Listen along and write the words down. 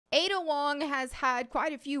Ada Wong has had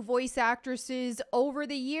quite a few voice actresses over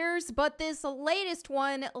the years, but this latest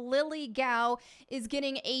one, Lily Gao, is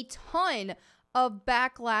getting a ton of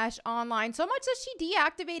backlash online. So much that she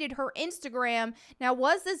deactivated her Instagram. Now,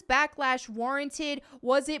 was this backlash warranted?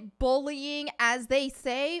 Was it bullying, as they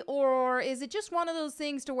say? Or is it just one of those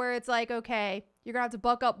things to where it's like, okay, you're gonna have to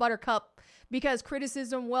buck up, Buttercup, because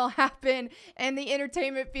criticism will happen in the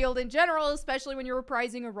entertainment field in general, especially when you're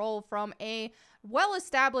reprising a role from a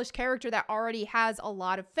well-established character that already has a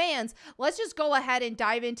lot of fans. Let's just go ahead and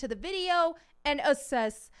dive into the video and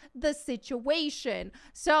assess the situation.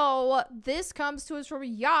 So this comes to us from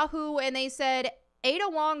Yahoo, and they said Ada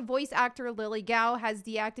Wong voice actor Lily Gao has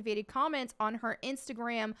deactivated comments on her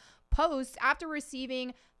Instagram post after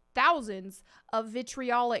receiving thousands of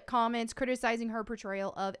vitriolic comments criticizing her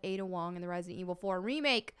portrayal of Ada Wong in the Resident Evil 4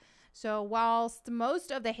 remake. So whilst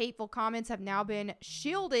most of the hateful comments have now been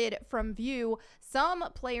shielded from view, some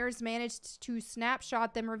players managed to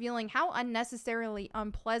snapshot them, revealing how unnecessarily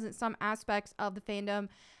unpleasant some aspects of the fandom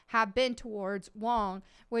have been towards Wong,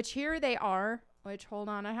 which here they are. Which, hold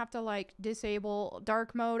on, I have to like disable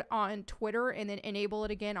dark mode on Twitter and then enable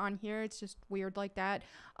it again on here. It's just weird like that.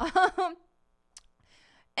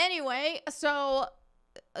 Anyway, so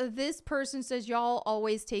this person says y'all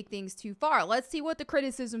always take things too far. Let's see what the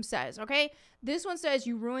criticism says, okay? This one says,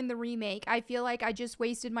 you ruined the remake. I feel like I just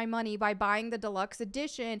wasted my money by buying the deluxe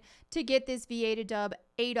edition to get this VA to dub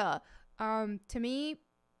Ada. To me,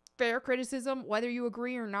 fair criticism, whether you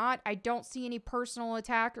agree or not. I don't see any personal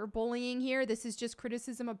attack or bullying here. This is just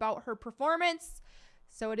criticism about her performance.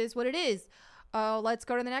 So it is what it is. Let's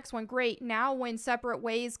go to the next one. Great. Now when Separate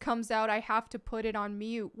Ways comes out, I have to put it on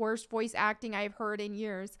mute. Worst voice acting I've heard in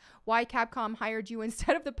years. Why Capcom hired you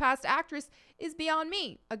instead of the past actress is beyond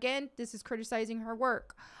me. Again, this is criticizing her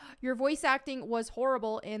work. Your voice acting was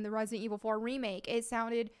horrible in the Resident Evil 4 remake. It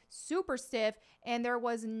sounded super stiff and there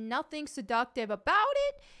was nothing seductive about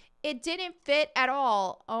it. It didn't fit at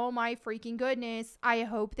all. Oh my freaking goodness. I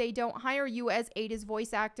hope they don't hire you as Ada's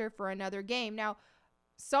voice actor for another game. Now,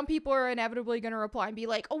 some people are inevitably going to reply and be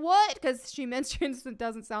like, oh, what? Because she mentions it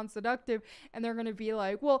doesn't sound seductive. And they're going to be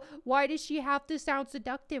like, well, why does she have to sound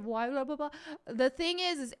seductive? Why, blah, blah, blah. The thing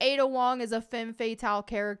is Ada Wong is a femme fatale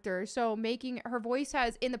character. So making her voice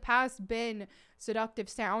has in the past been seductive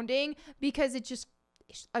sounding because it just,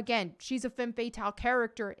 again, she's a femme fatale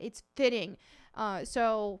character. It's fitting.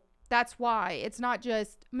 So that's why. It's not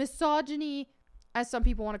just misogyny, as some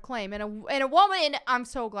people want to claim. And a woman, I'm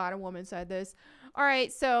so glad a woman said this. All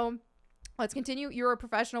right, so let's continue. You're a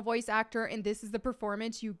professional voice actor, and this is the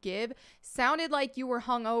performance you give. Sounded like you were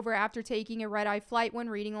hungover after taking a red-eye flight when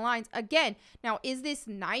reading the lines. Again, now, is this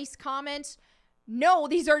nice comments? No,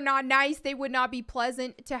 these are not nice. They would not be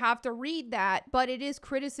pleasant to have to read that, but it is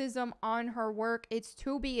criticism on her work. It's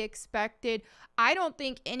to be expected. I don't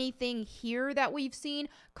think anything here that we've seen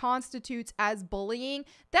constitutes as bullying.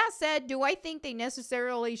 That said, do I think they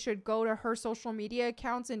necessarily should go to her social media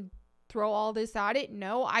accounts and throw all this at it?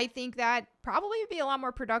 No, I think that probably would be a lot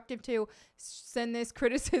more productive to send this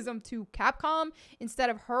criticism to Capcom instead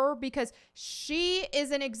of her, because she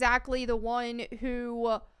isn't exactly the one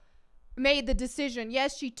who made the decision.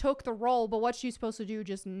 Yes, she took the role, but what's she supposed to do?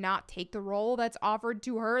 Just not take the role that's offered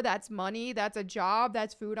to her? That's money, that's a job,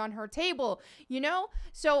 that's food on her table, you know?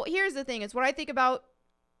 So here's the thing, is what I think about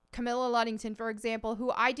Camilla Luddington, for example,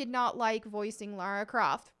 who I did not like voicing Lara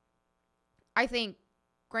Croft. I think,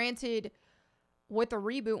 granted, with the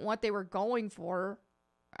reboot and what they were going for,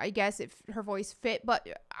 I guess if her voice fit, but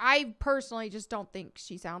I personally just don't think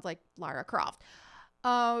she sounds like Lara Croft.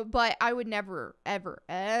 But I would never, ever,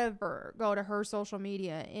 ever go to her social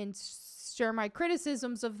media and share my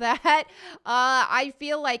criticisms of that. I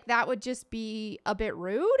feel like that would just be a bit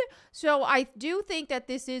rude. So I do think that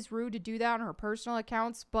this is rude to do that on her personal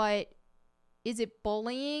accounts, but is it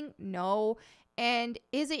bullying? No. And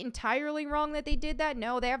is it entirely wrong that they did that?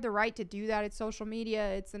 No, they have the right to do that. It's social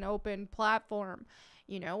media. It's an open platform.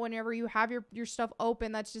 You know, whenever you have your stuff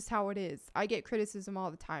open, that's just how it is. I get criticism all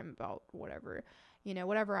the time about whatever, you know,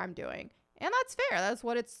 whatever I'm doing. And that's fair.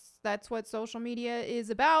 That's what social media is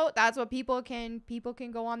about. That's what people can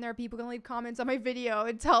go on there. People can leave comments on my video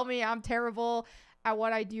and tell me I'm terrible at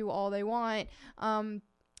what I do all they want.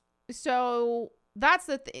 So that's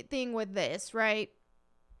the thing with this, right?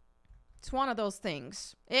 It's one of those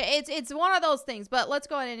things. It's one of those things, but let's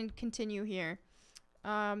go ahead and continue here.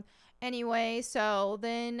 Anyway, so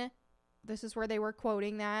then this is where they were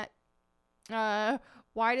quoting that.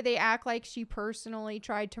 Why do they act like she personally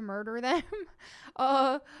tried to murder them?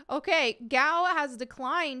 Okay. Gao has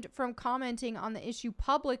declined from commenting on the issue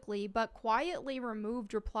publicly, but quietly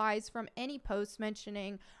removed replies from any posts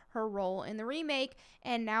mentioning her role in the remake,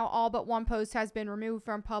 and now all but one post has been removed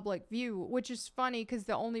from public view, which is funny because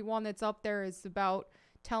the only one that's up there is about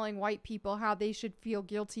telling white people how they should feel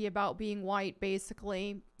guilty about being white,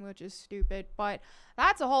 basically, which is stupid, but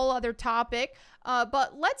that's a whole other topic.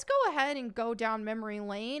 But let's go ahead and go down memory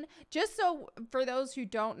lane, just so for those who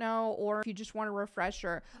don't know, or if you just want a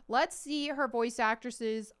refresher, let's see her voice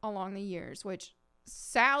actresses along the years, which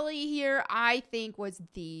Sally here I think was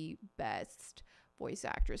the best voice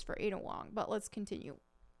actress for Ada Wong, but let's continue.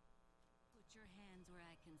 Put your hands where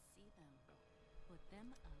I can see them. Put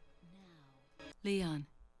them up now. Leon,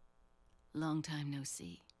 long time no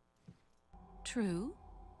see. True?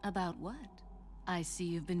 About what? I see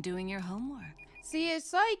you've been doing your homework. See,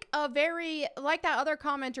 it's like a very, like that other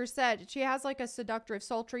commenter said, she has like a seductive,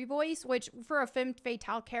 sultry voice, which for a femme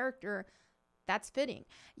fatale character, that's fitting.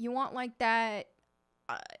 You want like that,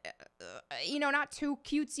 you know, not too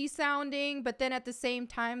cutesy sounding, but then at the same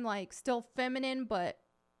time, like still feminine, but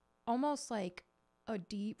almost like a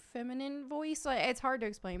deep feminine voice. Like, it's hard to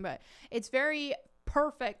explain, but it's very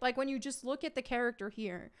perfect. Like when you just look at the character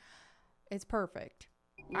here, it's perfect.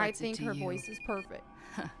 I think her voice is perfect.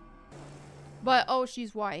 But, oh,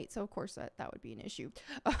 she's white, so of course that would be an issue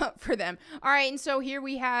for them. All right, and so here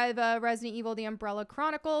we have Resident Evil: The Umbrella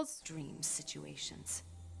Chronicles. Dream situations.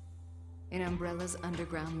 In Umbrella's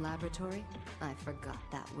underground laboratory, I forgot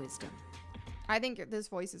that wisdom. I think this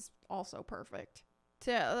voice is also perfect.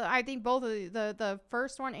 I think both of the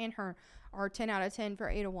first one and her are 10 out of 10 for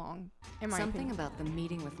Ada Wong, in my opinion. Something about the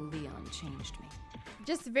meeting with Leon changed me.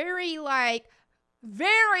 Just very, like,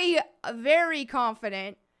 very, very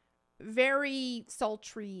confident, very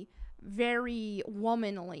sultry, very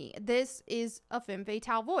womanly. This is a femme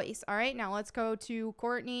fatale voice. All right, now let's go to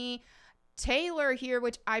Courtney Taylor here,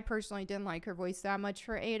 which I personally didn't like her voice that much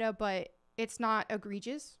for Ada, but it's not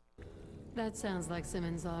egregious. That sounds like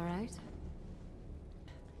Simmons, all right.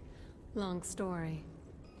 Long story.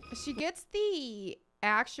 She gets the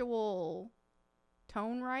actual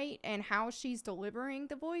tone right and how she's delivering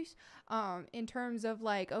the voice, in terms of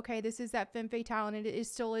like, okay, this is that femme fatale and it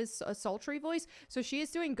still is a sultry voice, so she is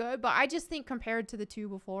doing good. But I just think compared to the two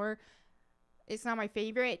before, it's not my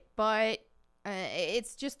favorite, but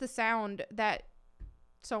it's just the sound that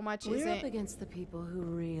so much We're isn't. up against the people who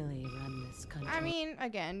really run this country. I mean,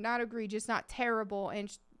 again, not egregious, not terrible,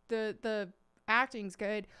 and the acting's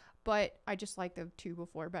good, but I just like the two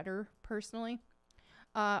before better, personally.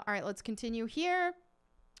 All right, let's continue here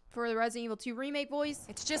for the Resident Evil 2 Remake voice.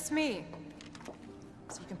 It's just me.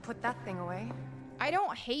 So you can put that thing away. I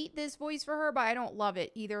don't hate this voice for her, but I don't love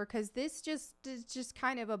it either, because this just is just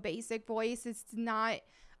kind of a basic voice. It's not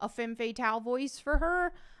a femme fatale voice for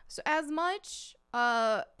her so as much.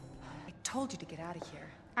 I told you to get out of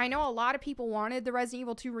here. I know a lot of people wanted the Resident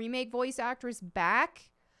Evil 2 Remake voice actress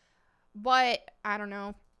back, but I don't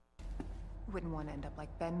know. You wouldn't want to end up like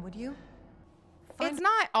Ben, would you? It's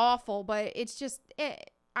not awful, but it's just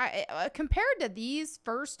compared to these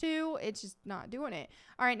first two, it's just not doing it.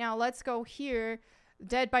 All right, now let's go here.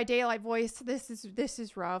 Dead by Daylight voice. This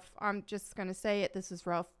is rough. I'm just gonna say it. This is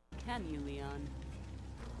rough. Can you, Leon?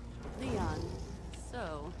 Leon,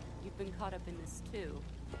 so you've been caught up in this too.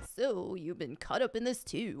 So you've been caught up in this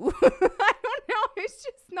too. I don't know. It's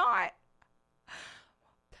just not.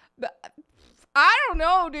 But I don't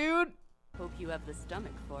know, dude. Hope you have the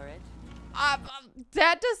stomach for it.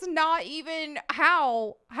 That does not even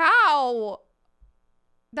how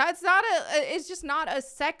that's not it's just not a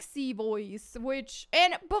sexy voice, which,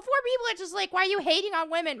 and before people are just like, why are you hating on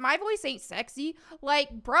women? My voice ain't sexy.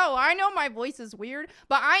 Like, bro, I know my voice is weird,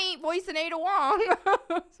 but I ain't voicing Ada Wong.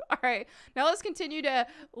 All right, now let's continue to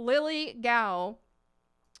Lily Gao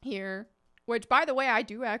here, which, by the way, I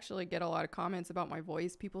do actually get a lot of comments about my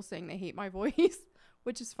voice, people saying they hate my voice,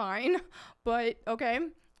 which is fine, but okay.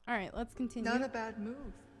 All right, let's continue. Not a bad move.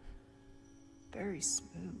 Very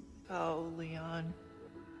smooth. Oh, Leon.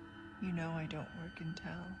 You know I don't work in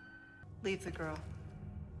town. Leave the girl.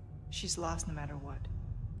 She's lost no matter what.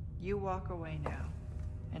 You walk away now.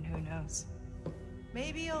 And who knows?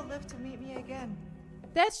 Maybe you'll live to meet me again.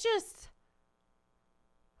 That's just...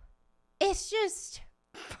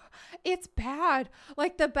 It's bad.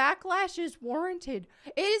 Like, the backlash is warranted.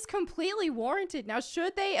 It is completely warranted. Now,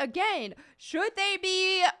 should they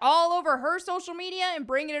be all over her social media and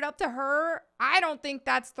bringing it up to her? I don't think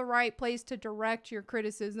that's the right place to direct your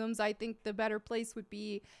criticisms. I think the better place would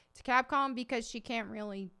be to Capcom, because she can't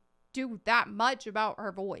really do that much about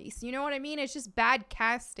her voice. You know what I mean? It's just bad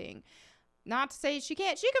casting. Not to say she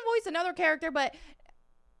can voice another character, but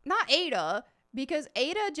not Ada. because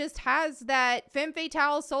Ada just has that femme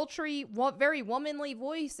fatale, sultry, very womanly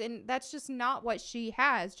voice, and that's just not what she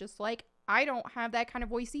has. Just like I don't have that kind of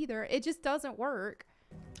voice either. It just doesn't work.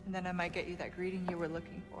 And then I might get you that greeting you were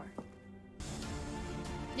looking for.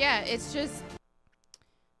 Yeah, it's just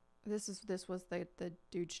this was the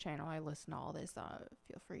dude's channel. I listen to all this.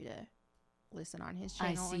 Feel free to listen on his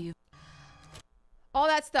channel. I see you. All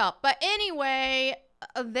that stuff. But anyway,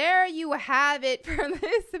 there you have it for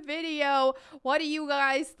this video. What do you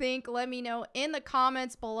guys think? Let me know in the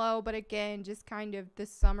comments below. But again, just kind of the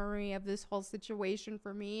summary of this whole situation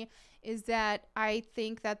for me is that I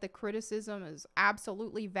think that the criticism is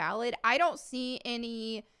absolutely valid. I don't see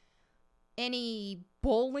any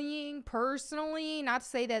bullying personally, not to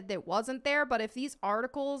say that it wasn't there, but if these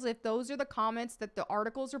articles, if those are the comments that the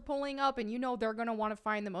articles are pulling up, and you know they're going to want to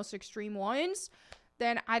find the most extreme ones,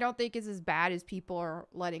 then I don't think it's as bad as people are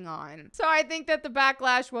letting on. So I think that the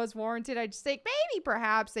backlash was warranted. I just think maybe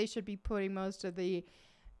perhaps they should be putting most of the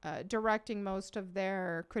directing most of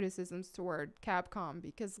their criticisms toward Capcom,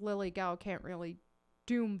 because Lily Gao can't really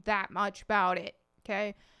do that much about it.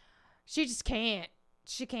 Okay, she just can't.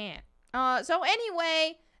 She can't. So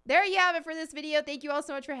anyway, there you have it for this video. Thank you all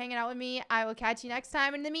so much for hanging out with me. I will catch you next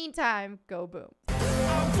time. In the meantime, go boom.